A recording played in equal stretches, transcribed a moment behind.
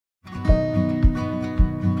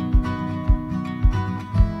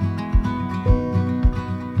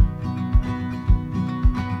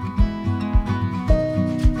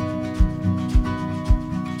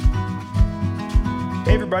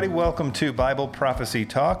everybody. Welcome to Bible Prophecy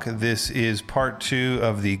Talk. This is part 2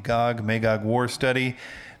 of the Gog-Magog War study.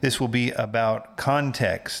 This will be about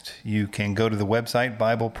context. You can go to the website,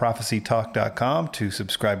 BibleProphecyTalk.com, to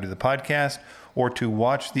subscribe to the podcast or to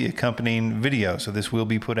watch the accompanying video. So this will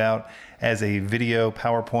be put out as a video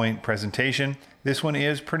PowerPoint presentation. This one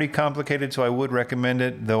is pretty complicated, so I would recommend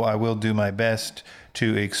it, though I will do my best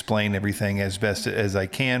to explain everything as best as I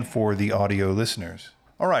can for the audio listeners.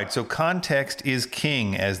 All right, so context is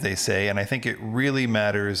king, as they say, and I think it really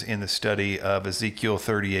matters in the study of Ezekiel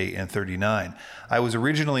 38 and 39. I was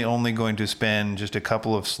originally only going to spend just a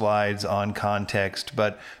couple of slides on context,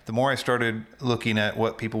 but the more I started looking at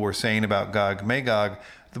what people were saying about Gog-Magog,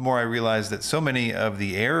 the more I realized that so many of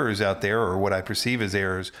the errors out there, or what I perceive as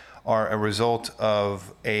errors, are a result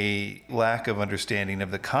of a lack of understanding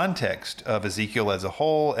of the context of Ezekiel as a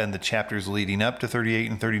whole and the chapters leading up to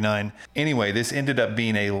 38 and 39. Anyway, this ended up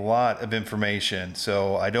being a lot of information,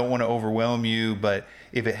 so I don't want to overwhelm you, but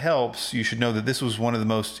if it helps, you should know that this was one of the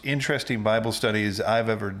most interesting Bible studies I've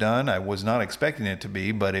ever done. I was not expecting it to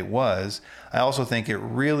be, but it was. I also think it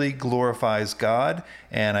really glorifies God,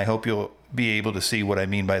 and I hope you'll be able to see what I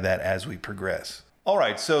mean by that as we progress. All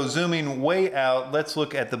right, so zooming way out, let's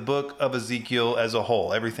look at the book of Ezekiel as a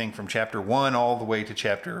whole, everything from chapter 1 all the way to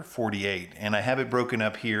chapter 48. And I have it broken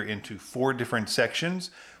up here into 4 different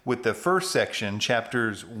sections, with the first section,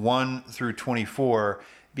 chapters 1 through 24,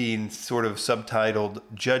 being sort of subtitled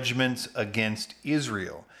Judgments Against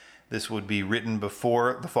Israel. This would be written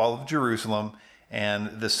before the fall of Jerusalem,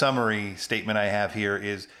 and the summary statement I have here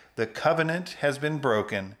is, the covenant has been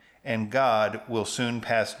broken, and God will soon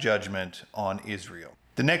pass judgment on Israel.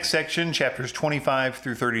 The next section, chapters 25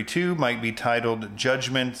 through 32, might be titled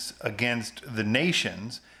Judgments Against the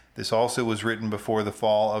Nations. This also was written before the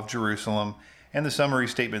fall of Jerusalem, and the summary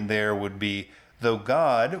statement there would be, though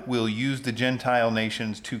God will use the Gentile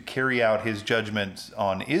nations to carry out his judgments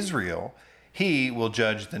on Israel, he will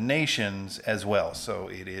judge the nations as well. So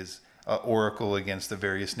it is an oracle against the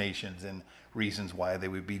various nations and reasons why they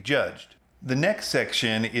would be judged. The next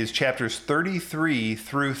section is chapters 33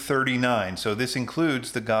 through 39. So this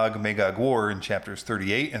includes the Gog-Magog War in chapters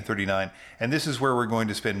 38 and 39. And this is where we're going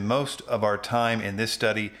to spend most of our time in this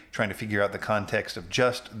study trying to figure out the context of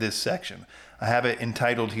just this section. I have it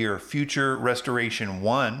entitled here, Future Restoration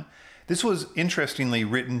 1. This was interestingly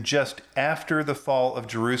written just after the fall of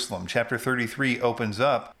Jerusalem. Chapter 33 opens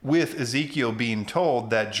up with Ezekiel being told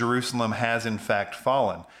that Jerusalem has in fact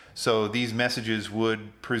fallen. So these messages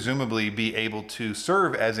would presumably be able to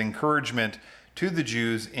serve as encouragement to the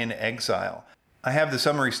Jews in exile. I have the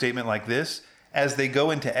summary statement like this. As they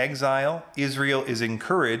go into exile, Israel is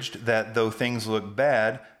encouraged that though things look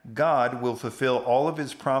bad, God will fulfill all of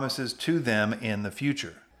his promises to them in the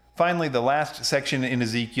future. Finally, the last section in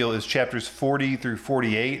Ezekiel is chapters 40 through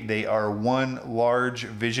 48. They are one large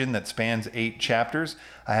vision that spans 8 chapters.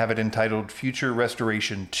 I have it entitled Future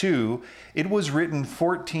Restoration 2. It was written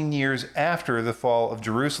 14 years after the fall of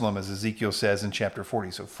Jerusalem, as Ezekiel says in chapter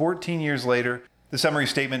 40. So 14 years later, the summary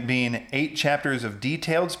statement being 8 chapters of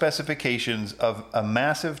detailed specifications of a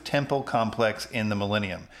massive temple complex in the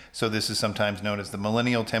millennium. So this is sometimes known as the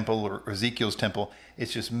Millennial Temple or Ezekiel's Temple.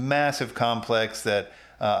 It's just massive complex that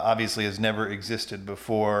obviously has never existed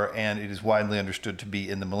before, and it is widely understood to be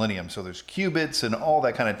in the millennium. So there's cubits and all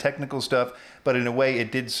that kind of technical stuff, but in a way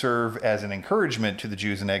it did serve as an encouragement to the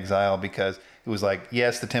Jews in exile, because it was like,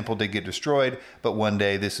 yes, the temple did get destroyed, but one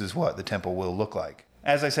day this is what the temple will look like.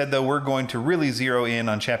 As I said, though, we're going to really zero in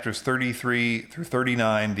on chapters 33 through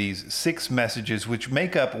 39, these 6 messages which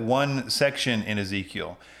make up one section in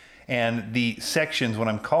Ezekiel. And the sections, what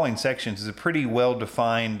I'm calling sections, is a pretty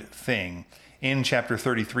well-defined thing. In chapter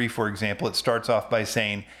 33, for example, it starts off by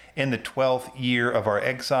saying, in the 12th year of our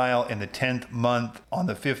exile, in the 10th month, on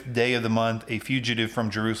the 5th day of the month, a fugitive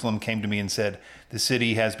from Jerusalem came to me and said, the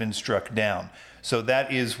city has been struck down. So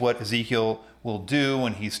that is what Ezekiel will do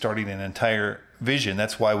when he's starting an entire vision.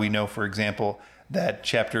 That's why we know, for example, that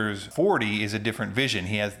chapters 40 is a different vision.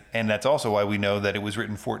 And that's also why we know that it was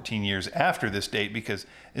written 14 years after this date, because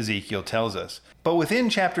Ezekiel tells us. But within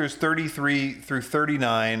chapters 33 through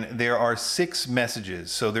 39, there are 6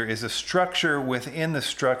 messages. So there is a structure within the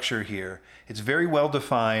structure here. It's very well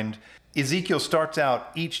defined. Ezekiel starts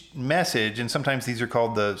out each message, and sometimes these are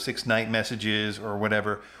called the 6 night messages or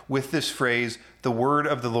whatever, with this phrase, the word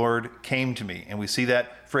of the Lord came to me. And we see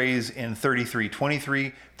that phrase in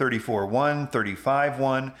 33:23, 34:1,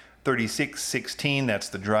 35:1, 36:16, that's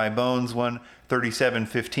the dry bones one,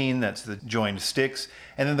 37:15, that's the joined sticks.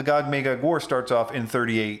 And then the Gog-Magog War starts off in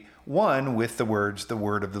 38:1. one with the words, "The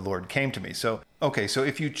word of the Lord came to me." So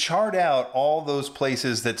if you chart out all those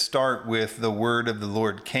places that start with "The word of the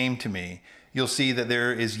Lord came to me," you'll see that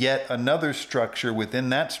there is yet another structure within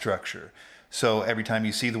that structure. So every time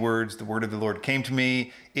you see the words, "The word of the Lord came to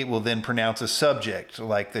me," it will then pronounce a subject,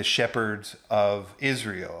 like the shepherds of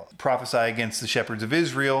Israel. Prophesy against the shepherds of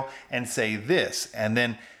Israel and say this. And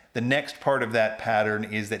then the next part of that pattern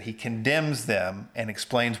is that he condemns them and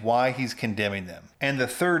explains why he's condemning them. And the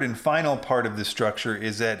third and final part of the structure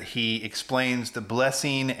is that he explains the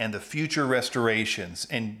blessing and the future restorations.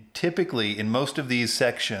 And typically in most of these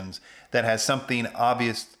sections, that has something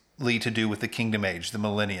obviously to do with the kingdom age, the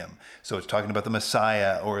millennium. So it's talking about the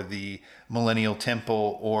Messiah or the millennial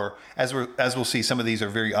temple, or as we'll see, some of these are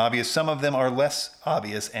very obvious. Some of them are less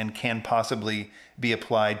obvious and can possibly be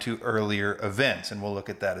applied to earlier events, and we'll look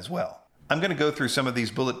at that as well. I'm going to go through some of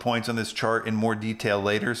these bullet points on this chart in more detail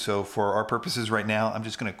later. So for our purposes right now, I'm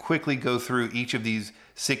just going to quickly go through each of these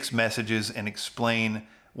 6 messages and explain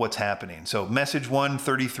what's happening. So message 1,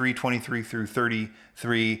 33, 23 through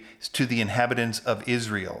 33 is to the inhabitants of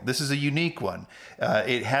Israel. This is a unique one.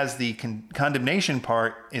 It has the condemnation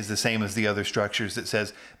part is the same as the other structures that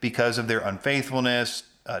says, because of their unfaithfulness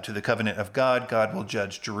to the covenant of God, God will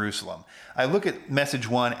judge Jerusalem. I look at message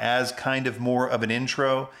 1 as kind of more of an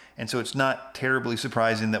intro, and so it's not terribly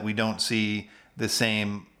surprising that we don't see the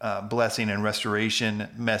same blessing and restoration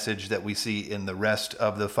message that we see in the rest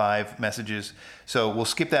of the 5 messages. So we'll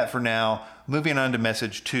skip that for now. Moving on to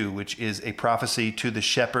message 2, which is a prophecy to the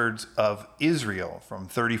shepherds of Israel from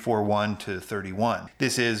 34:1 to 31.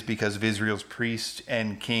 This is because of Israel's priests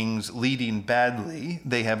and kings leading badly.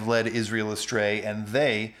 They have led Israel astray, and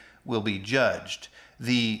they will be judged.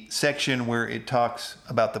 The section where it talks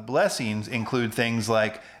about the blessings include things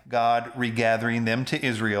like God regathering them to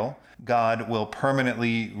Israel. God will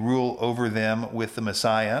permanently rule over them with the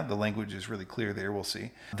Messiah. The language is really clear there, we'll see.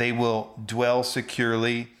 They will dwell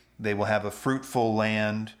securely. They will have a fruitful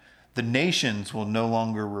land. The nations will no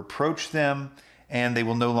longer reproach them, and they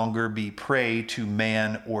will no longer be prey to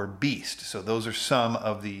man or beast. So those are some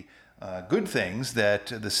of the good things that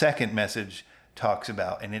the second message talks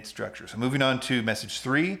about in its structure. So moving on to message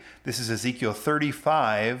 3, this is Ezekiel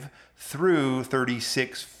 35 through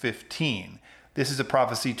 36:15. This is a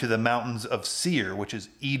prophecy to the mountains of Seir, which is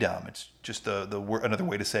Edom. It's just another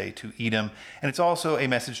way to say to Edom. And it's also a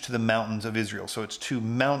message to the mountains of Israel. So it's 2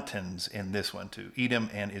 mountains in this one, to Edom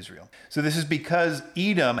and Israel. So this is because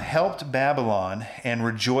Edom helped Babylon and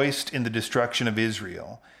rejoiced in the destruction of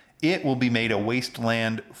Israel. It will be made a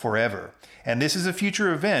wasteland forever. And this is a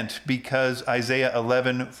future event because Isaiah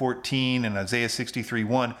 11:14 and Isaiah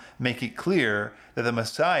 63:1 make it clear that the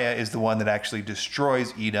Messiah is the one that actually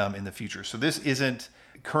destroys Edom in the future. So this isn't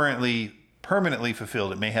currently permanently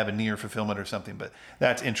fulfilled. It may have a near fulfillment or something, but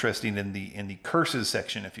that's interesting in the curses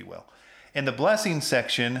section, if you will. In the blessings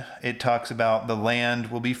section, it talks about the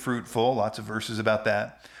land will be fruitful, lots of verses about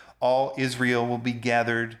that. All Israel will be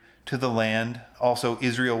gathered to the land. Also,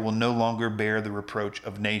 Israel will no longer bear the reproach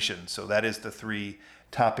of nations. So that is the 3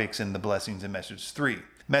 topics in the blessings in message 3.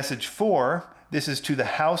 Message 4, this is to the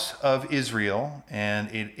house of Israel, and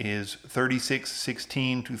it is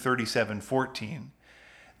 36:16 to 37:14.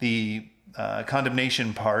 The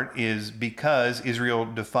condemnation part is because Israel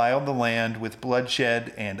defiled the land with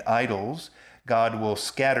bloodshed and idols, God will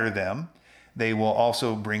scatter them. They will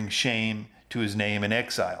also bring shame to his name in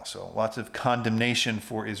exile. So lots of condemnation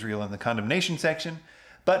for Israel in the condemnation section.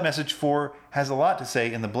 But message 4 has a lot to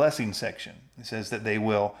say in the blessing section. It says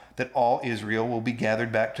that all Israel will be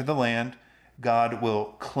gathered back to the land. God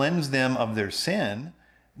will cleanse them of their sin.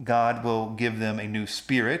 God will give them a new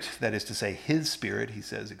spirit, that is to say, his spirit, he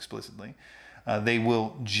says explicitly. They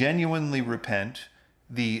will genuinely repent.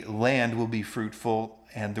 The land will be fruitful,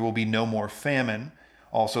 and there will be no more famine.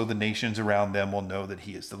 Also, the nations around them will know that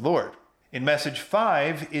he is the Lord. In message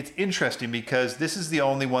 5, it's interesting because this is the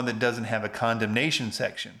only one that doesn't have a condemnation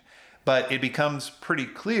section. But it becomes pretty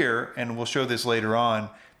clear, and we'll show this later on,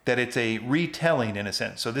 that it's a retelling in a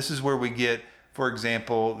sense. So this is where we get, for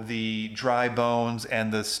example, the dry bones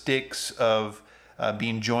and the sticks of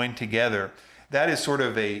being joined together. That is sort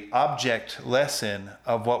of a object lesson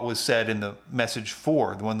of what was said in the message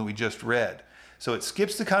 4, the one that we just read. So it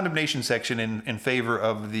skips the condemnation section in favor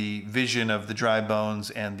of the vision of the dry bones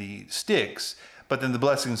and the sticks, but then the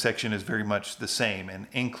blessing section is very much the same. And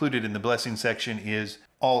included in the blessing section is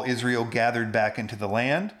all Israel gathered back into the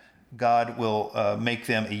land. God will make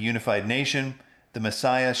them a unified nation. The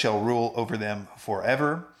Messiah shall rule over them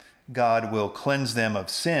forever. God will cleanse them of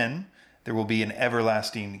sin. There will be an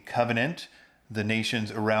everlasting covenant. The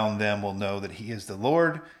nations around them will know that he is the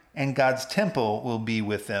Lord, and God's temple will be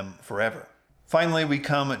with them forever. Finally, we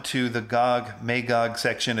come to the Gog Magog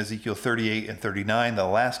section, Ezekiel 38 and 39, the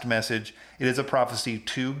last message. It is a prophecy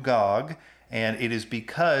to Gog, and it is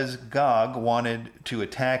because Gog wanted to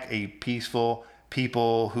attack a peaceful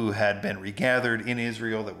people who had been regathered in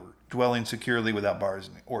Israel that were dwelling securely without bars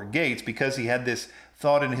or gates. Because he had this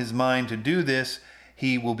thought in his mind to do this,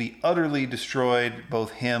 he will be utterly destroyed,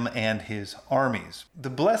 both him and his armies. The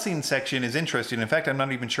blessing section is interesting. In fact, I'm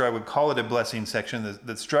not even sure I would call it a blessing section.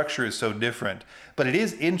 The structure is so different. But it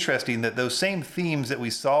is interesting that those same themes that we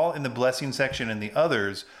saw in the blessing section and the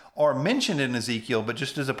others are mentioned in Ezekiel, but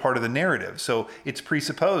just as a part of the narrative. So it's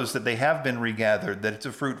presupposed that they have been regathered, that it's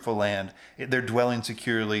a fruitful land, they're dwelling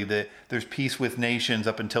securely, that there's peace with nations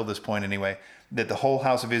up until this point anyway, that the whole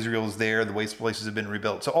house of Israel is there, the waste places have been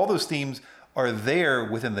rebuilt. So all those themes are there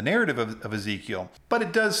within the narrative of Ezekiel, but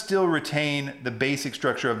it does still retain the basic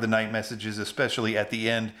structure of the night messages, especially at the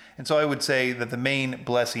end. And so I would say that the main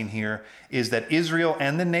blessing here is that Israel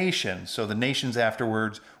and the nations, so the nations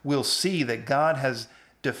afterwards, will see that God has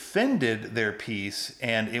defended their peace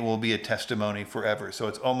and it will be a testimony forever. So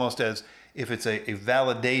it's almost as if it's a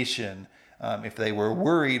validation. If they were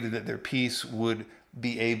worried that their peace would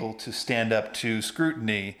be able to stand up to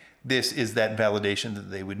scrutiny, this is that validation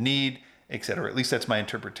that they would need, etc. At least that's my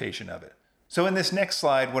interpretation of it. So in this next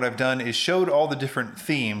slide, what I've done is showed all the different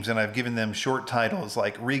themes, and I've given them short titles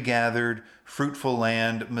like Regathered, Fruitful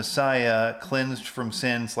Land, Messiah, Cleansed from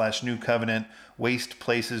Sin / New Covenant, Waste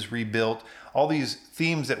Places Rebuilt, all these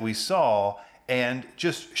themes that we saw, and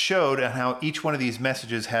just showed how each one of these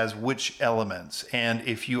messages has which elements. And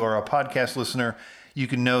if you are a podcast listener, you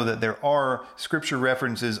can know that there are scripture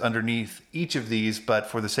references underneath each of these, but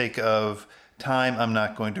for the sake of time, I'm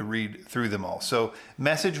not going to read through them all. So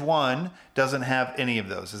message 1 doesn't have any of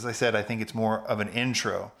those. As I said, I think it's more of an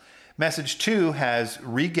intro. Message 2 has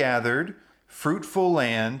Regathered, Fruitful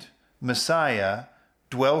Land, Messiah,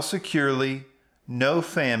 Dwell Securely, No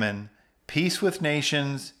Famine, Peace with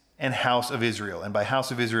Nations, and House of Israel. And by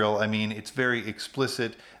House of Israel, I mean it's very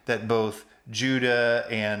explicit that both Judah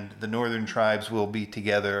and the northern tribes will be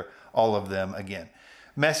together, all of them again.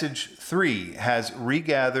 Message 3 has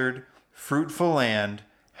Regathered, Fruitful Land,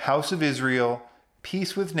 House of Israel,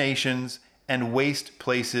 Peace with Nations, and Waste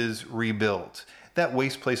Places Rebuilt. That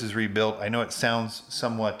Waste Places Rebuilt, I know it sounds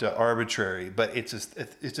somewhat arbitrary, but it's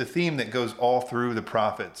a theme that goes all through the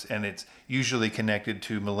prophets, and it's usually connected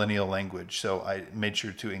to millennial language. So I made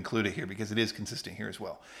sure to include it here because it is consistent here as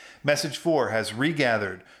well. Message 4 has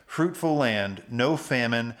Regathered, Fruitful Land, No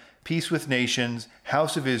Famine, Peace with Nations,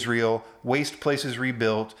 House of Israel, Waste Places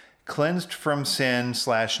Rebuilt, Cleansed from Sin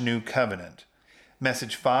 / New Covenant.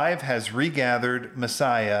 Message 5 has Regathered,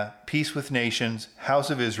 Messiah, Peace with Nations, House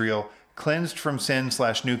of Israel, Cleansed from Sin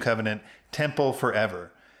 / New Covenant, Temple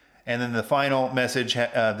Forever. And then the final message,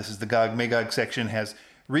 this is the Gog Magog section, has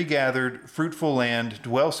Regathered, Fruitful Land,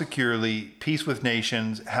 Dwell Securely, Peace with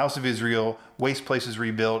Nations, House of Israel, Waste Places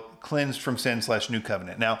Rebuilt, Cleansed from Sin / New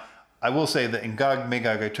Covenant. Now, I will say that in Gog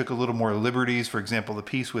Magog, I took a little more liberties. For example, the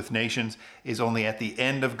Peace with Nations is only at the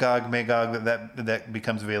end of Gog Magog that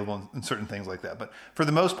becomes available and certain things like that. But for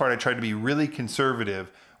the most part, I tried to be really conservative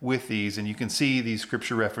with these, and you can see these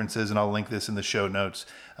scripture references, and I'll link this in the show notes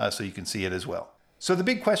so you can see it as well. So the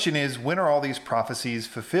big question is, when are all these prophecies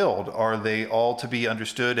fulfilled? Are they all to be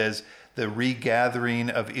understood as the regathering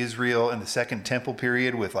of Israel in the Second Temple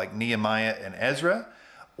period with like Nehemiah and Ezra?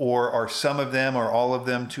 Or are some of them or all of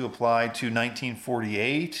them to apply to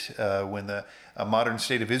 1948 when the modern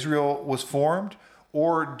state of Israel was formed?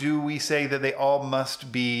 Or do we say that they all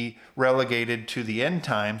must be relegated to the end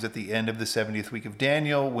times at the end of the 70th week of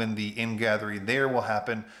Daniel, when the ingathering there will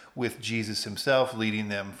happen with Jesus himself leading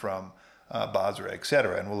them from Basra,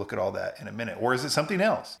 etc.? And we'll look at all that in a minute. Or is it something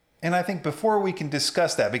else? And I think before we can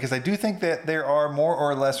discuss that, because I do think that there are more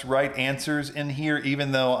or less right answers in here,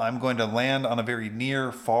 even though I'm going to land on a very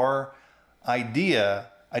near-far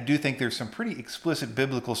idea, I do think there's some pretty explicit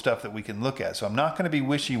biblical stuff that we can look at. So I'm not going to be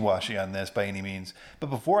wishy-washy on this by any means.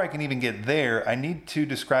 But before I can even get there, I need to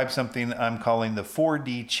describe something I'm calling the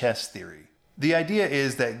 4D chess theory. The idea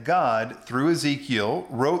is that God, through Ezekiel,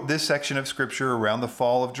 wrote this section of scripture around the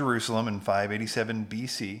fall of Jerusalem in 587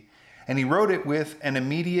 BC. And he wrote it with an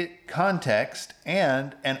immediate context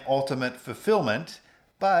and an ultimate fulfillment,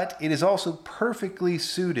 but it is also perfectly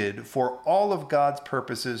suited for all of God's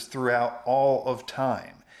purposes throughout all of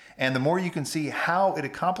time. And the more you can see how it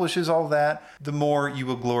accomplishes all that, the more you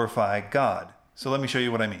will glorify God. So let me show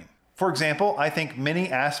you what I mean. For example, I think many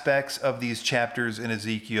aspects of these chapters in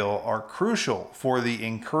Ezekiel are crucial for the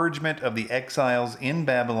encouragement of the exiles in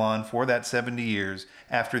Babylon for that 70 years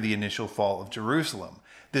after the initial fall of Jerusalem.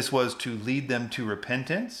 This was to lead them to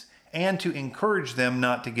repentance and to encourage them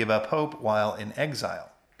not to give up hope while in exile.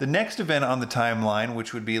 The next event on the timeline,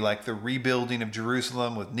 which would be like the rebuilding of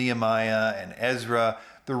Jerusalem with Nehemiah and Ezra,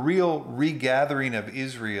 the real regathering of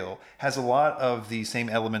Israel, has a lot of the same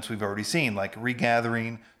elements we've already seen, like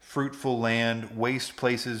regathering, fruitful land, waste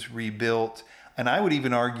places rebuilt. And I would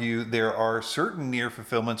even argue there are certain near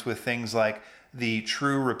fulfillments with things like the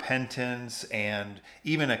true repentance and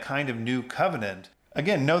even a kind of new covenant.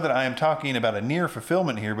 Again, know that I am talking about a near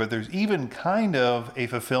fulfillment here, but there's even kind of a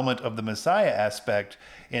fulfillment of the Messiah aspect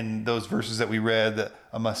in those verses that we read, that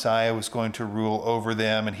a Messiah was going to rule over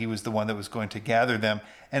them and he was the one that was going to gather them.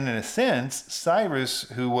 And in a sense, Cyrus,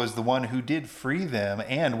 who was the one who did free them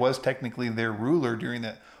and was technically their ruler during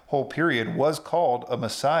that whole period, was called a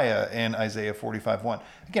Messiah in Isaiah 45:1.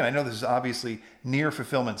 Again, I know this is obviously near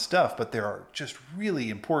fulfillment stuff, but there are just really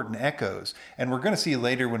important echoes. And we're going to see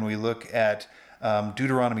later when we look at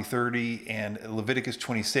Deuteronomy 30 and Leviticus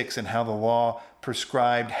 26 and how the law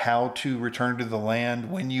prescribed how to return to the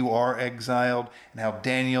land when you are exiled, and how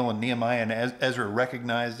Daniel and Nehemiah and Ezra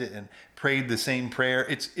recognized it and prayed the same prayer.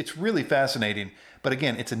 It's really fascinating. But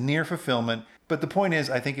again, it's a near fulfillment. But the point is,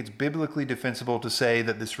 I think it's biblically defensible to say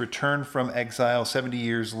that this return from exile 70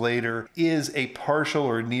 years later is a partial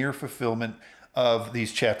or near fulfillment of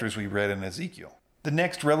these chapters we read in Ezekiel. The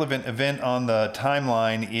next relevant event on the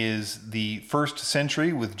timeline is the first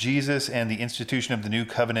century with Jesus and the institution of the new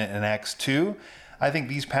covenant in Acts 2. I think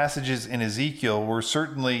these passages in Ezekiel were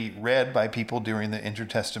certainly read by people during the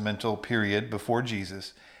intertestamental period before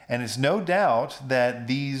Jesus. And it's no doubt that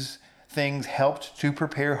these things helped to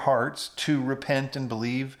prepare hearts to repent and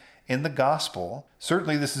believe in the gospel.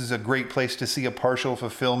 Certainly, this is a great place to see a partial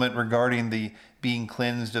fulfillment regarding the being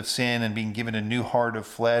cleansed of sin and being given a new heart of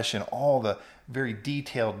flesh and all the very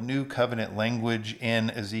detailed new covenant language in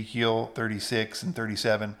Ezekiel 36 and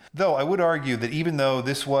 37. Though I would argue that even though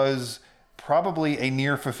this was probably a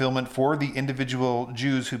near fulfillment for the individual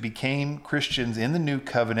Jews who became Christians in the new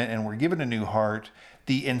covenant and were given a new heart,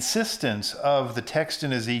 the insistence of the text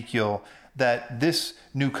in Ezekiel that this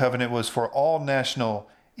new covenant was for all national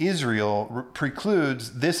Israel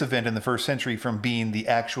precludes this event in the first century from being the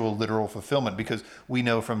actual literal fulfillment, because we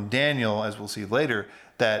know from Daniel, as we'll see later,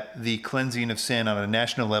 that the cleansing of sin on a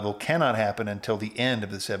national level cannot happen until the end of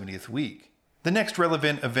the 70th week. The next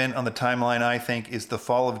relevant event on the timeline, I think, is the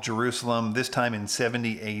fall of Jerusalem, this time in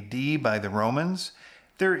 70 AD by the Romans.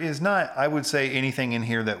 There is not, I would say, anything in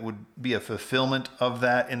here that would be a fulfillment of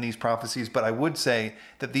that in these prophecies, but I would say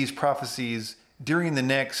that these prophecies during the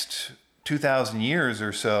next 2,000 years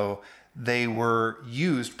or so, they were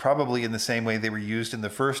used probably in the same way they were used in the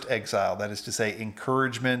first exile. That is to say,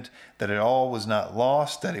 encouragement that it all was not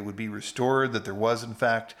lost, that it would be restored, that there was in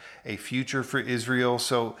fact a future for Israel.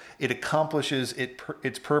 So it accomplishes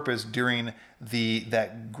its purpose during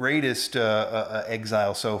that greatest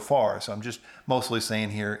exile so far. So I'm just mostly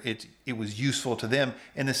saying here it was useful to them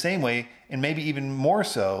in the same way, and maybe even more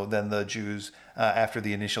so than the Jews after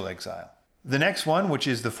the initial exile. The next one, which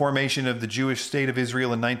is the formation of the Jewish state of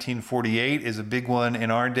Israel in 1948, is a big one in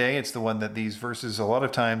our day. It's the one that these verses a lot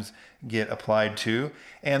of times get applied to.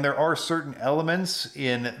 And there are certain elements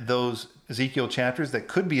in those Ezekiel chapters that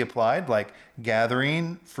could be applied, like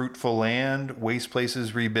gathering, fruitful land, waste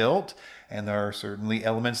places rebuilt. And there are certainly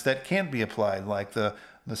elements that can't be applied, like the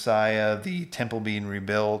Messiah, the temple being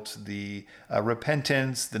rebuilt, the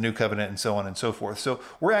repentance, the new covenant, and so on and so forth. So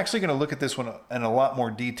we're actually going to look at this one in a lot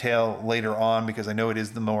more detail later on, because I know it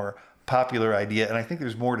is the more popular idea, and I think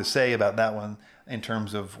there's more to say about that one in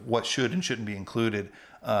terms of what should and shouldn't be included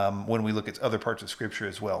when we look at other parts of Scripture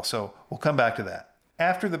as well. So we'll come back to that.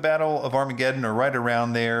 After the Battle of Armageddon, or right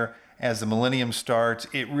around there, as the millennium starts,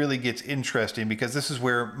 it really gets interesting, because this is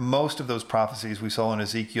where most of those prophecies we saw in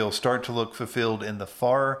Ezekiel start to look fulfilled in the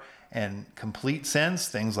far and complete sense.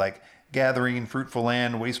 Things like gathering, fruitful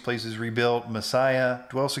land, waste places rebuilt, Messiah,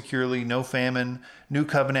 dwell securely, no famine, new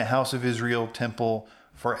covenant, house of Israel, temple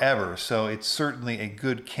forever. So it's certainly a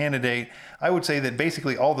good candidate. I would say that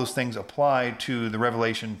basically all those things apply to the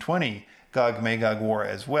Revelation 20 Gog-Magog war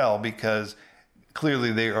as well, because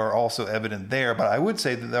clearly they are also evident there. But I would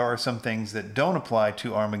say that there are some things that don't apply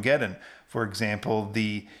to Armageddon. For example,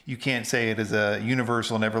 you can't say it is a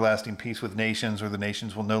universal and everlasting peace with nations, or the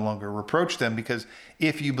nations will no longer reproach them, because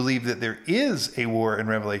if you believe that there is a war in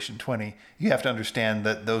Revelation 20, you have to understand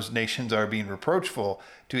that those nations are being reproachful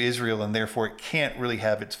to Israel, and therefore it can't really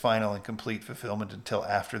have its final and complete fulfillment until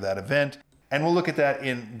after that event. And we'll look at that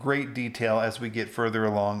in great detail as we get further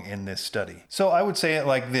along in this study. So I would say it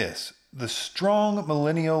like this. The strong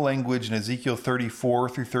millennial language in Ezekiel 34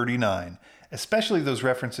 through 39, especially those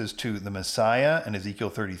references to the Messiah in Ezekiel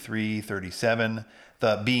 33, 37,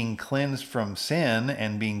 the being cleansed from sin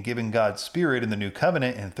and being given God's Spirit in the new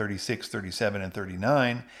covenant in 36, 37, and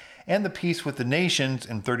 39, and the peace with the nations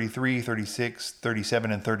in 33, 36,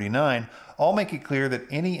 37, and 39, all make it clear that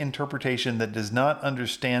any interpretation that does not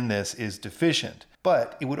understand this is deficient.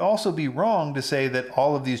 But it would also be wrong to say that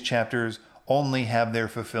all of these chapters only have their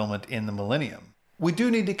fulfillment in the millennium. We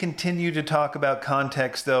do need to continue to talk about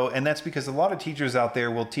context, though, and that's because a lot of teachers out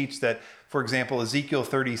there will teach that, for example, Ezekiel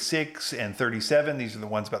 36 and 37, these are the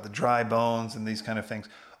ones about the dry bones and these kind of things,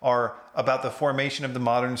 are about the formation of the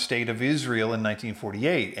modern state of Israel in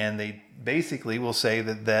 1948. And they basically will say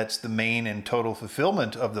that that's the main and total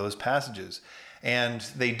fulfillment of those passages. And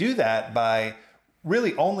they do that by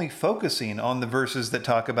really only focusing on the verses that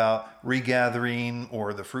talk about regathering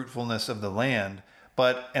or the fruitfulness of the land,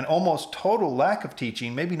 but an almost total lack of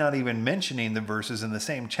teaching, maybe not even mentioning the verses in the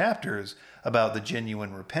same chapters about the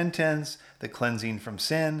genuine repentance, the cleansing from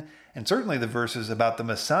sin, and certainly the verses about the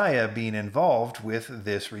Messiah being involved with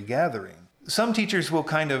this regathering. Some teachers will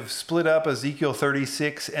kind of split up Ezekiel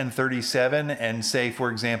 36 and 37 and say, for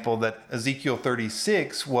example, that Ezekiel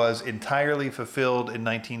 36 was entirely fulfilled in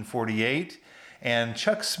 1948. And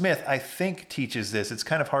Chuck Smith, I think, teaches this. It's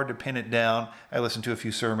kind of hard to pin it down. I listened to a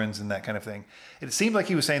few sermons and that kind of thing. It seemed like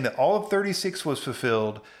he was saying that all of 36 was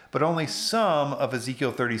fulfilled, but only some of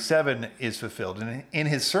Ezekiel 37 is fulfilled. And in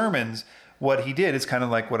his sermons, what he did is kind of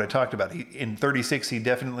like what I talked about. In 36, he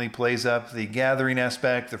definitely plays up the gathering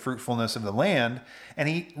aspect, the fruitfulness of the land, and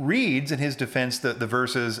he reads in his defense the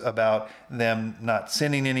verses about them not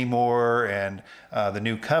sinning anymore and the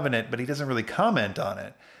new covenant, but he doesn't really comment on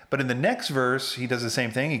it. But in the next verse, he does the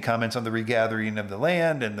same thing. He comments on the regathering of the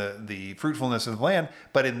land and the fruitfulness of the land.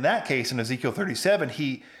 But in that case, in Ezekiel 37,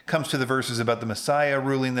 he comes to the verses about the Messiah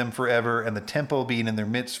ruling them forever and the temple being in their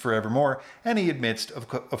midst forevermore. And he admits,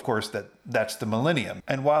 of course, that that's the millennium.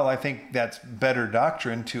 And while I think that's better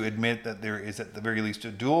doctrine to admit that there is at the very least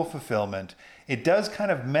a dual fulfillment, it does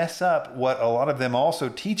kind of mess up what a lot of them also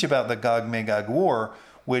teach about the Gog-Magog war,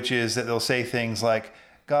 which is that they'll say things like,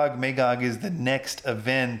 Gog-Magog is the next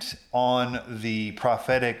event on the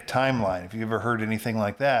prophetic timeline, if you've ever heard anything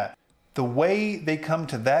like that. The way they come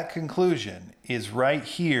to that conclusion is right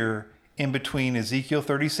here in between Ezekiel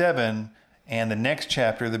 37 and the next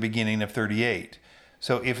chapter, the beginning of 38.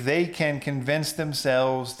 So if they can convince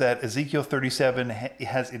themselves that Ezekiel 37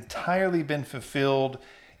 has entirely been fulfilled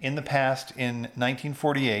in the past in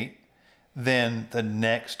 1948, then the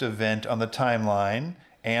next event on the timeline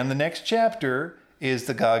and the next chapter is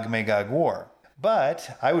the Gog-Magog war.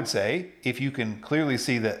 But I would say, if you can clearly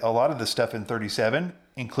see that a lot of the stuff in 37,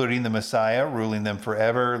 including the Messiah ruling them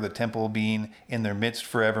forever, the temple being in their midst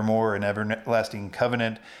forevermore, an everlasting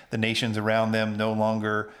covenant, the nations around them no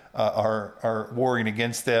longer are warring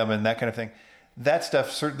against them, and that kind of thing, that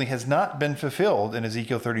stuff certainly has not been fulfilled in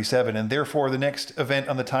Ezekiel 37. And therefore, the next event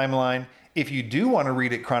on the timeline, if you do want to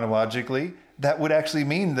read it chronologically, that would actually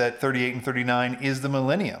mean that 38 and 39 is the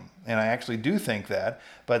millennium. And I actually do think that,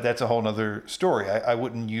 but that's a whole other story. I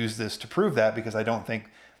wouldn't use this to prove that because I don't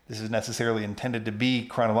think this is necessarily intended to be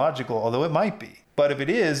chronological, although it might be. But if it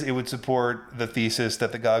is, it would support the thesis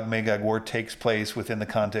that the Gog-Magog war takes place within the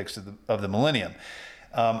context of the millennium.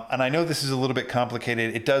 And I know this is a little bit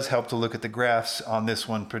complicated. It does help to look at the graphs on this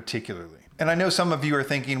one particularly. And I know some of you are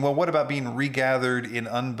thinking, well, what about being regathered in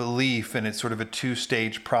unbelief? And it's sort of a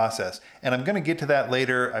two-stage process. And I'm going to get to that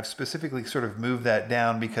later. I've specifically sort of moved that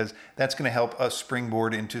down because that's going to help us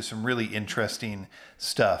springboard into some really interesting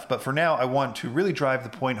stuff. But for now, I want to really drive the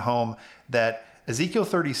point home that Ezekiel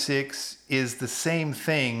 36 is the same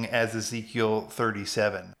thing as Ezekiel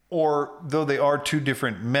 37. Or though they are two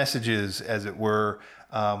different messages, as it were,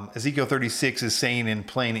 Ezekiel 36 is saying in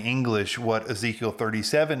plain English what Ezekiel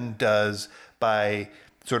 37 does by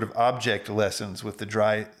sort of object lessons with the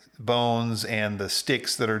dry bones and the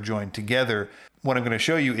sticks that are joined together. What I'm going to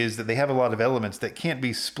show you is that they have a lot of elements that can't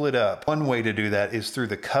be split up. One way to do that is through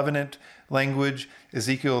the covenant language.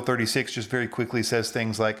 Ezekiel 36 just very quickly says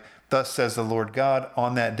things like, "Thus says the Lord God,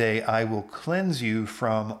 on that day I will cleanse you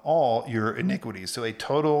from all your iniquities." So a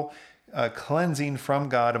total cleansing from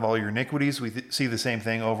God of all your iniquities. We see the same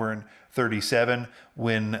thing over in 37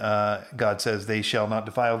 when God says they shall not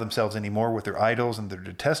defile themselves anymore with their idols and their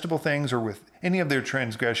detestable things or with any of their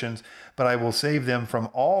transgressions, but I will save them from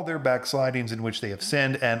all their backslidings in which they have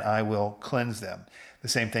sinned, and I will cleanse them. The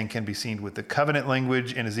same thing can be seen with the covenant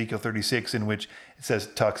language in Ezekiel 36, in which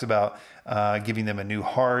talks about giving them a new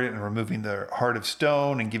heart and removing their heart of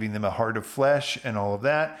stone and giving them a heart of flesh and all of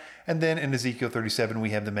that. And then in Ezekiel 37,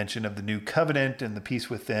 we have the mention of the new covenant and the peace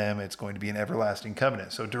with them. It's going to be an everlasting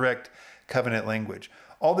covenant. So direct covenant language.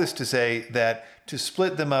 All this to say that to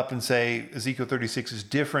split them up and say Ezekiel 36 is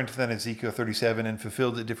different than Ezekiel 37 and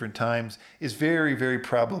fulfilled at different times is very, very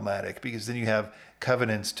problematic, because then you have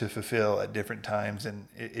covenants to fulfill at different times, and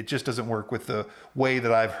it just doesn't work with the way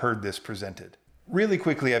that I've heard this presented. Really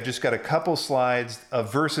quickly, I've just got a couple slides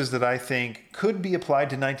of verses that I think could be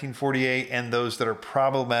applied to 1948 and those that are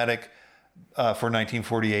problematic for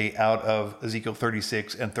 1948 out of Ezekiel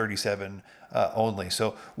 36 and 37 only.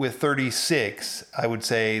 So with 36, I would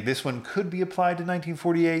say this one could be applied to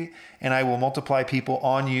 1948. And I will multiply people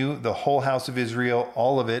on you, the whole house of Israel,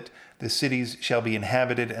 all of it. The cities shall be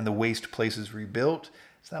inhabited and the waste places rebuilt.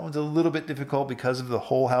 So that one's a little bit difficult because of the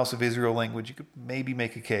whole house of Israel language. You could maybe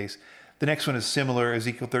make a case. The next one is similar,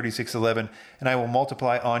 Ezekiel 36:11, and I will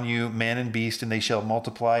multiply on you man and beast, and they shall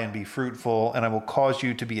multiply and be fruitful, and I will cause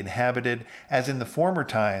you to be inhabited as in the former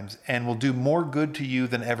times, and will do more good to you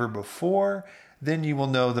than ever before. Then you will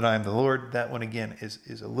know that I am the Lord. That one, again,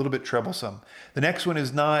 is a little bit troublesome. The next one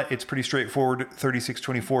is not. It's pretty straightforward.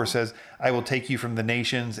 36:24 says, I will take you from the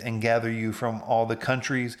nations and gather you from all the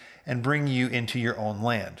countries and bring you into your own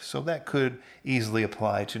land. So that could easily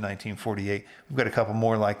apply to 1948. We've got a couple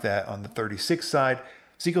more like that on the 36 side.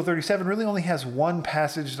 Ezekiel 37 really only has one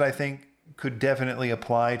passage that I think could definitely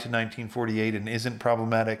apply to 1948 and isn't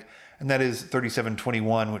problematic, and that is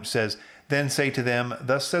 37:21, which says, Then say to them,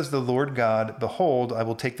 Thus says the Lord God, Behold, I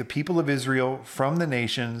will take the people of Israel from the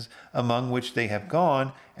nations among which they have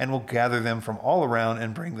gone, and will gather them from all around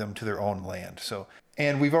and bring them to their own land.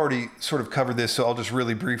 And we've already sort of covered this, so I'll just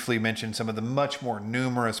really briefly mention some of the much more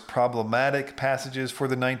numerous problematic passages for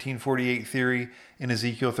the 1948 theory in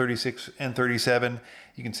Ezekiel 36 and 37.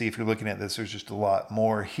 You can see if you're looking at this, there's just a lot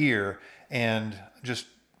more here. And just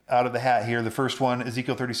out of the hat here, the first one,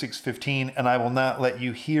 Ezekiel 36:15, and I will not let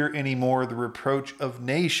you hear any more the reproach of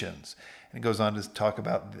nations. And it goes on to talk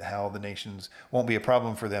about how the nations won't be a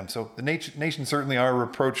problem for them. So the nations certainly are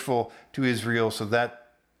reproachful to Israel, so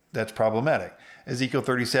that's problematic. Ezekiel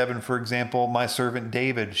 37, for example, my servant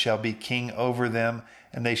David shall be king over them,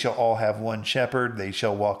 and they shall all have one shepherd. They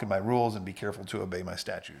shall walk in my rules and be careful to obey my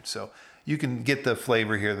statutes. So you can get the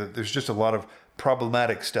flavor here that there's just a lot of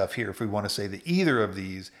problematic stuff here if we want to say that either of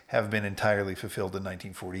these have been entirely fulfilled in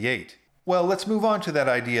 1948. Well, let's move on to that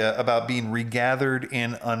idea about being regathered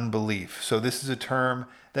in unbelief. So this is a term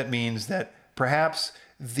that means that perhaps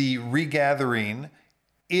the regathering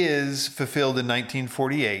is fulfilled in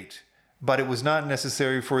 1948, but it was not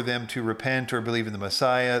necessary for them to repent or believe in the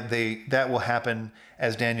Messiah. That will happen,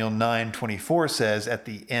 as Daniel 9:24 says, at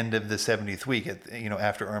the end of the 70th week,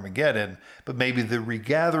 after Armageddon. But maybe the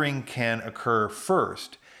regathering can occur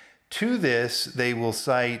first. To this, they will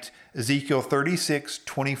cite Ezekiel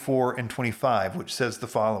 36:24 and 25, which says the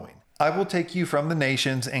following. I will take you from the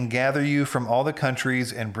nations and gather you from all the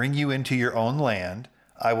countries and bring you into your own land.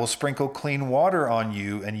 I will sprinkle clean water on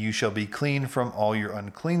you, and you shall be clean from all your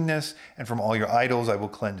uncleanness, and from all your idols I will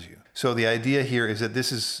cleanse you. So the idea here is that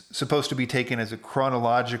this is supposed to be taken as a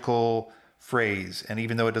chronological phrase. And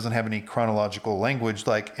even though it doesn't have any chronological language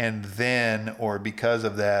like and then or because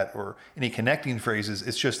of that or any connecting phrases,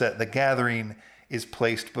 it's just that the gathering is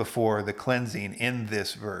placed before the cleansing in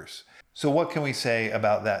this verse. So what can we say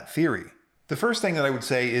about that theory? The first thing that I would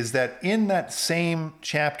say is that in that same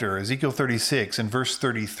chapter, Ezekiel 36 and verse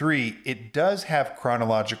 33, it does have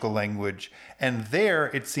chronological language. And there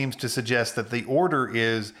it seems to suggest that the order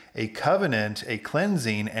is a covenant, a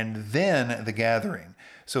cleansing, and then the gathering.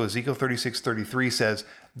 So Ezekiel 36:33 says,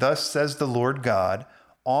 Thus says the Lord God,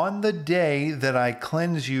 on the day that I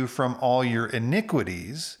cleanse you from all your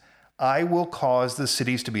iniquities, I will cause the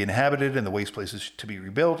cities to be inhabited and the waste places to be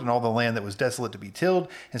rebuilt and all the land that was desolate to be tilled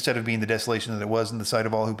instead of being the desolation that it was in the sight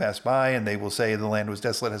of all who passed by. And they will say the land was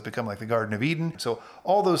desolate has become like the Garden of Eden. So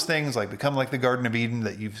all those things like become like the Garden of Eden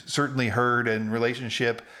that you've certainly heard in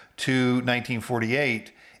relationship to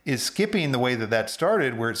 1948 is skipping the way that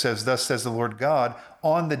started, where it says, Thus says the Lord God,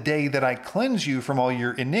 on the day that I cleanse you from all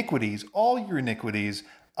your iniquities,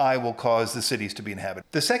 I will cause the cities to be inhabited.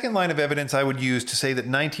 The second line of evidence I would use to say that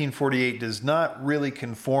 1948 does not really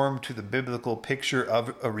conform to the biblical picture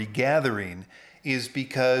of a regathering is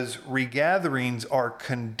because regatherings are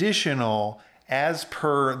conditional as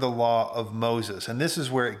per the law of Moses. And this is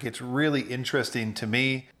where it gets really interesting to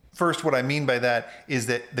me. First, what I mean by that is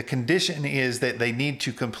that the condition is that they need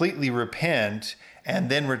to completely repent and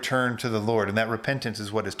then return to the Lord. And that repentance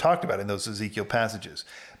is what is talked about in those Ezekiel passages.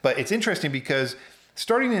 But it's interesting because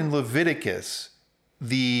starting in Leviticus,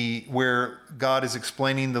 where God is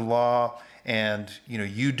explaining the law and,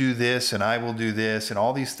 you do this and I will do this and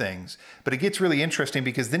all these things. But it gets really interesting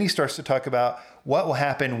because then he starts to talk about what will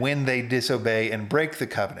happen when they disobey and break the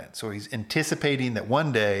covenant. So he's anticipating that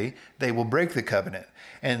one day they will break the covenant.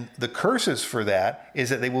 And the curses for that is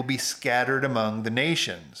that they will be scattered among the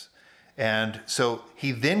nations. And so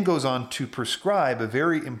he then goes on to prescribe a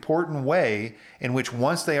very important way in which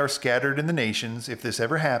once they are scattered in the nations, if this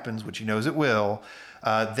ever happens, which he knows it will,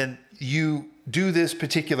 then you do this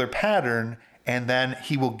particular pattern and then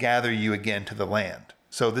he will gather you again to the land.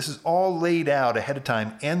 So this is all laid out ahead of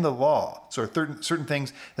time in the law. So certain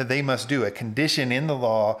things that they must do, a condition in the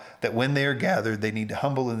law that when they are gathered, they need to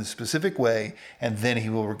humble in a specific way, and then he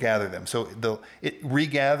will regather them. So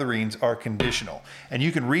regatherings are conditional. And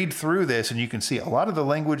you can read through this and you can see a lot of the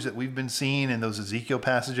language that we've been seeing in those Ezekiel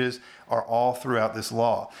passages are all throughout this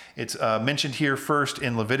law. It's mentioned here first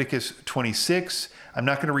in Leviticus 26. I'm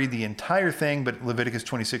not going to read the entire thing, but Leviticus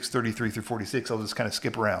 26, 33 through 46, I'll just kind of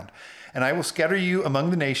skip around. And I will scatter you among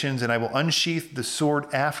the nations, and I will unsheath the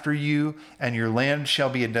sword after you, and your land shall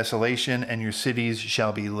be a desolation, and your cities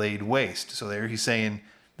shall be laid waste. So there he's saying,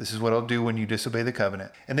 this is what I'll do when you disobey the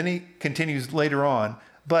covenant. And then he continues later on,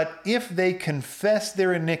 but if they confess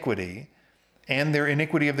their iniquity, and their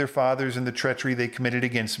iniquity of their fathers and the treachery they committed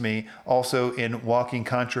against me, also in walking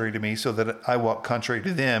contrary to me, so that I walked contrary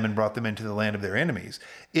to them and brought them into the land of their enemies.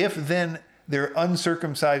 If then their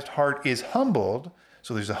uncircumcised heart is humbled,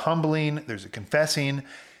 so there's a humbling, there's a confessing,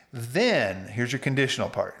 then, here's your conditional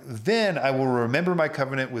part, then I will remember my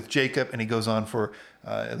covenant with Jacob, and he goes on for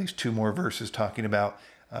at least 2 more verses talking about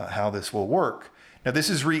how this will work. Now this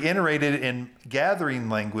is reiterated in gathering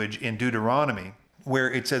language in Deuteronomy,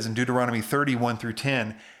 where it says in Deuteronomy 31 through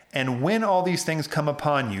 10, and when all these things come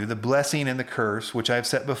upon you, the blessing and the curse, which I have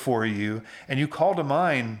set before you, and you call to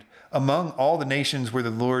mind among all the nations where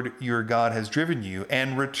the Lord your God has driven you,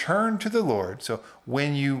 and return to the Lord. So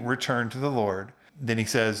when you return to the Lord, then he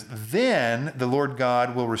says, then the Lord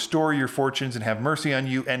God will restore your fortunes and have mercy on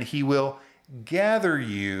you, and he will gather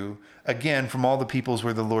you again from all the peoples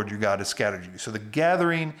where the Lord your God has scattered you. So the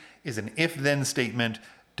gathering is an if-then statement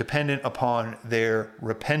dependent upon their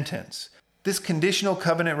repentance. This conditional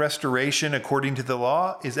covenant restoration according to the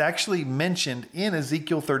law is actually mentioned in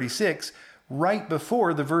Ezekiel 36 right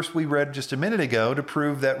before the verse we read just a minute ago to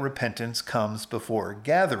prove that repentance comes before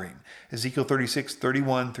gathering. Ezekiel 36,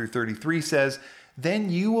 31 through 33 says, then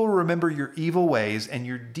you will remember your evil ways and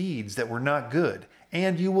your deeds that were not good,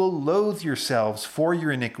 and you will loathe yourselves for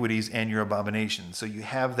your iniquities and your abominations. So you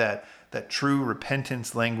have that true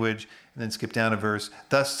repentance language. And then skip down a verse.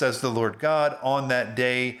 Thus says the Lord God, on that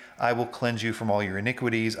day I will cleanse you from all your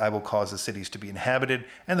iniquities. I will cause the cities to be inhabited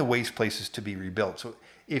and the waste places to be rebuilt. So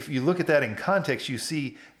if you look at that in context, you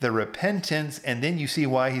see the repentance, and then you see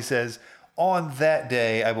why he says, on that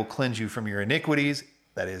day I will cleanse you from your iniquities.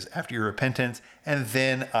 That is, after your repentance. And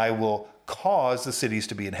then I will cause the cities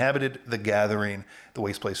to be inhabited, the gathering, the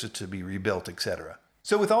waste places to be rebuilt, etc.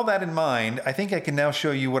 So with all that in mind, I think I can now show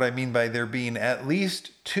you what I mean by there being at least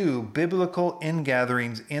 2 biblical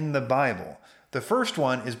ingatherings in the Bible. The first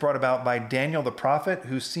one is brought about by Daniel the prophet,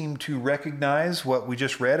 who seemed to recognize what we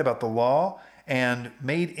just read about the law and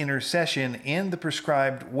made intercession in the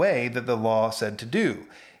prescribed way that the law said to do.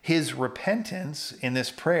 His repentance in this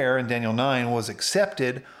prayer in Daniel 9 was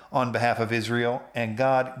accepted on behalf of Israel, and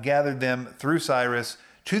God gathered them through Cyrus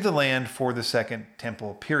to the land for the Second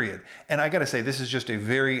Temple period. And I got to say, this is just a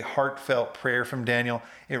very heartfelt prayer from Daniel.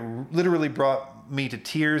 It literally brought me to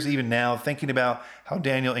tears even now, thinking about how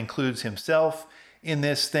Daniel includes himself in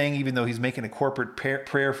this thing, even though he's making a corporate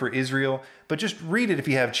prayer for Israel. But just read it if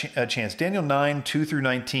you have a chance. Daniel 9, 2 through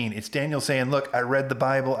 19. It's Daniel saying, look, I read the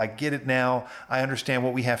Bible. I get it now. I understand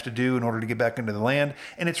what we have to do in order to get back into the land.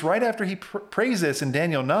 And it's right after he prays this in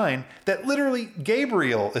Daniel 9 that literally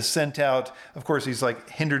Gabriel is sent out. Of course, he's like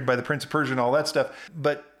hindered by the Prince of Persia and all that stuff.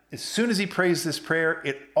 But as soon as he prays this prayer,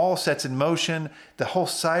 it all sets in motion. The whole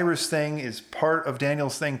Cyrus thing is part of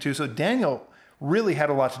Daniel's thing too. So Daniel really had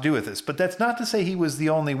a lot to do with this, but that's not to say he was the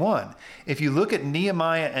only one. If you look at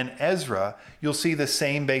Nehemiah and Ezra, you'll see the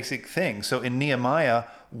same basic thing. So in Nehemiah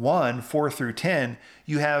 1, 4 through 10,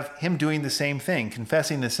 you have him doing the same thing,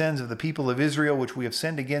 confessing the sins of the people of Israel, which we have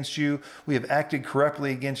sinned against you. We have acted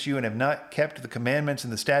corruptly against you and have not kept the commandments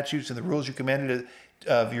and the statutes and the rules you commanded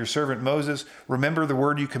of your servant Moses, remember the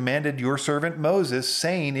word you commanded your servant Moses,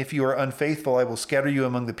 saying, if you are unfaithful, I will scatter you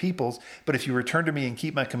among the peoples. But if you return to me and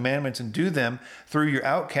keep my commandments and do them through your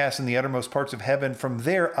outcasts in the uttermost parts of heaven, from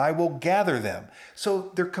there I will gather them.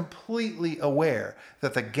 So they're completely aware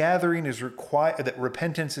that the gathering is required, that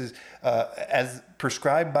repentance is as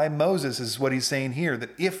prescribed by Moses, is what he's saying here,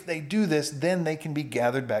 that if they do this, then they can be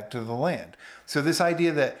gathered back to the land. So this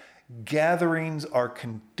idea that gatherings are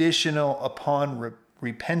conditional upon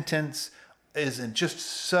repentance isn't just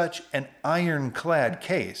such an ironclad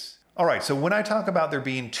case. All right, so when I talk about there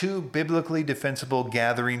being two biblically defensible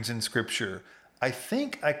gatherings in Scripture, I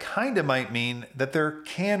think I kind of might mean that there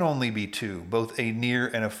can only be two, both a near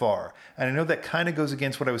and a far. And I know that kind of goes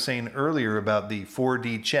against what I was saying earlier about the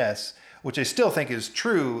 4D chess, which I still think is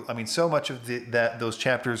true. I mean, so much of those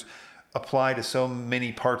chapters apply to so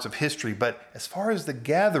many parts of history. But as far as the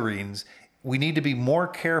gatherings, we need to be more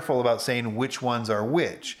careful about saying which ones are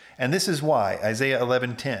which. And this is why, Isaiah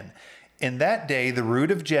 11:10. In that day, the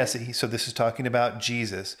root of Jesse, so this is talking about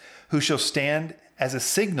Jesus, who shall stand as a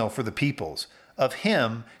signal for the peoples. Of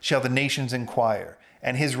him shall the nations inquire,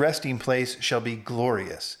 and his resting place shall be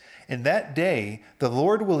glorious. In that day, the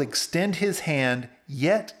Lord will extend his hand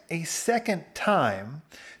yet a second time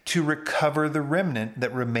to recover the remnant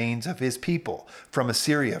that remains of his people from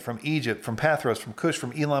Assyria, from Egypt, from Pathros, from Cush,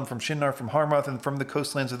 from Elam, from Shinar, from Harmoth, and from the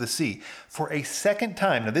coastlands of the sea. For a second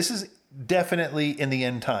time. Now, this is definitely in the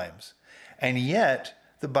end times. And yet,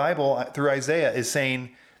 the Bible, through Isaiah, is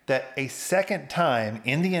saying that a second time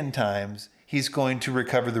in the end times, he's going to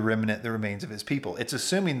recover the remnant that remains of his people. It's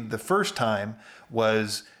assuming the first time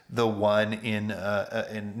was the one in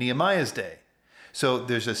Nehemiah's day. So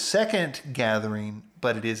there's a second gathering,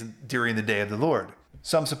 but it is during the day of the Lord.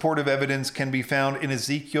 Some supportive evidence can be found in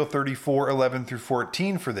Ezekiel 34:11 through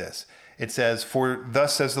 14 for this. It says, for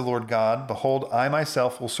thus says the Lord God, behold, I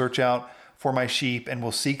myself will search out for my sheep and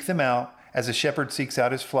will seek them out as a shepherd seeks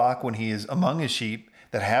out his flock when he is among his sheep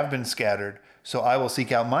that have been scattered. So I will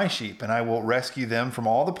seek out my sheep, and I will rescue them from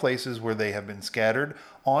all the places where they have been scattered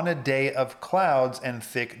on a day of clouds and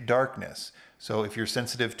thick darkness. So if you're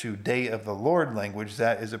sensitive to day of the Lord language,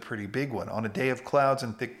 that is a pretty big one. On a day of clouds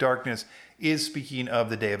and thick darkness is speaking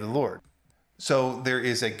of the day of the Lord. So there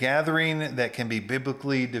is a gathering that can be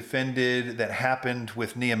biblically defended that happened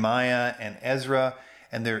with Nehemiah and Ezra.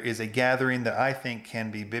 And there is a gathering that I think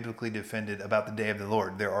can be biblically defended about the day of the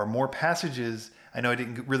Lord. There are more passages. I know I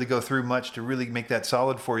didn't really go through much to really make that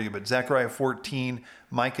solid for you, but Zechariah 14,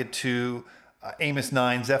 Micah 2, Amos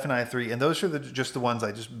 9, Zephaniah 3, and those are just the ones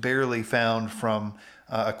I just barely found from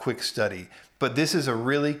a quick study. But this is a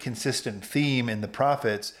really consistent theme in the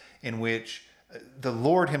prophets in which the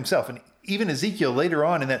Lord himself, and even Ezekiel later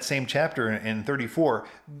on in that same chapter in 34,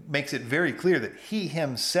 makes it very clear that he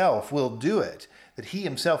himself will do it, that he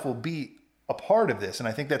himself will be a part of this. And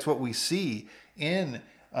I think that's what we see in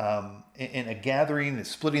a gathering, the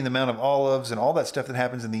splitting the Mount of Olives and all that stuff that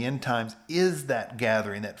happens in the end times is that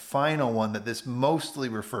gathering, that final one that this mostly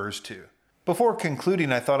refers to. Before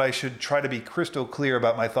concluding, I thought I should try to be crystal clear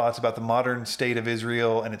about my thoughts about the modern state of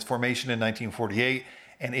Israel and its formation in 1948,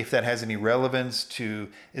 and if that has any relevance to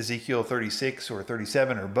Ezekiel 36 or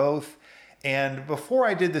 37 or both. And before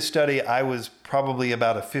I did this study, I was probably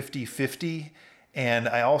about a 50-50. And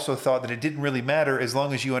I also thought that it didn't really matter as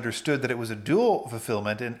long as you understood that it was a dual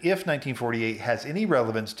fulfillment. And if 1948 has any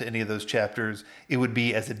relevance to any of those chapters, it would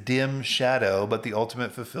be as a dim shadow, but the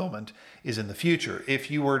ultimate fulfillment is in the future.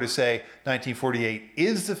 If you were to say 1948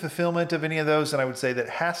 is the fulfillment of any of those, then I would say that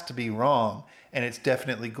has to be wrong, and it's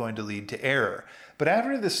definitely going to lead to error. But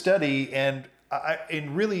after the study and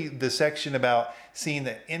in really the section about seeing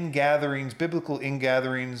that ingatherings, biblical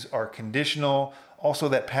ingatherings are conditional, also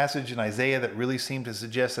that passage in Isaiah that really seemed to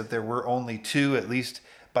suggest that there were only two, at least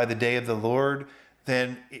by the day of the Lord,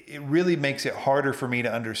 then it really makes it harder for me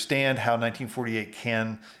to understand how 1948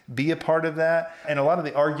 can be a part of that. And a lot of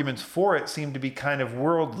the arguments for it seem to be kind of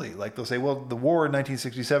worldly. Like they'll say, well, the war in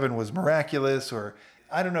 1967 was miraculous, or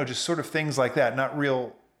I don't know, just sort of things like that, not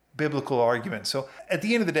real biblical arguments. So at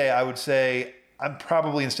the end of the day, I would say I'm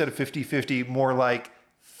probably, instead of 50-50, more like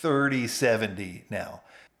 30-70 now.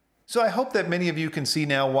 So I hope that many of you can see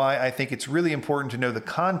now why I think it's really important to know the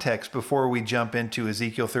context before we jump into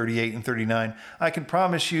Ezekiel 38 and 39. I can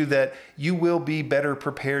promise you that you will be better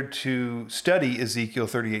prepared to study Ezekiel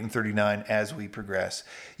 38 and 39 as we progress.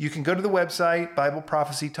 You can go to the website, Bible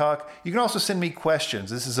Prophecy Talk. You can also send me questions.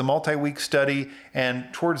 This is a multi-week study, and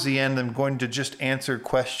towards the end, I'm going to just answer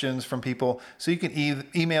questions from people. So you can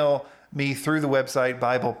email me through the website,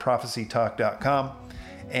 BibleProphecyTalk.com,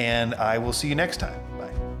 and I will see you next time.